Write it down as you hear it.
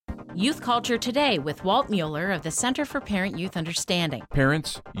Youth Culture Today with Walt Mueller of the Center for Parent-Youth Understanding.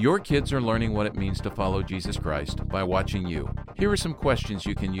 Parents, your kids are learning what it means to follow Jesus Christ by watching you. Here are some questions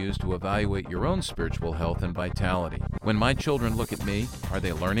you can use to evaluate your own spiritual health and vitality. When my children look at me, are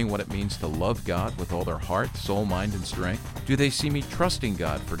they learning what it means to love God with all their heart, soul, mind, and strength? Do they see me trusting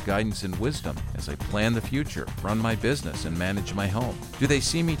God for guidance and wisdom as I plan the future, run my business, and manage my home? Do they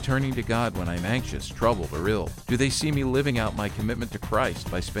see me turning to God when I'm anxious, troubled, or ill? Do they see me living out my commitment to Christ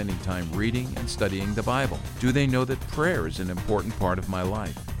by spending time reading and studying the Bible? Do they know that prayer is an important part of my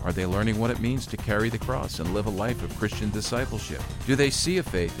life? Are they learning what it means to carry the cross and live a life of Christian discipleship? Do they see a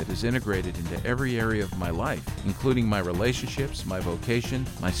faith that is integrated into every area of my life, including my relationships, my vocation,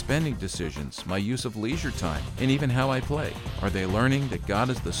 my spending decisions, my use of leisure time, and even how I play? Are they learning that God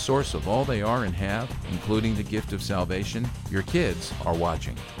is the source of all they are and have, including the gift of salvation? Your kids are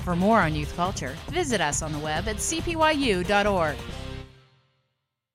watching. For more on youth culture, visit us on the web at cpyu.org.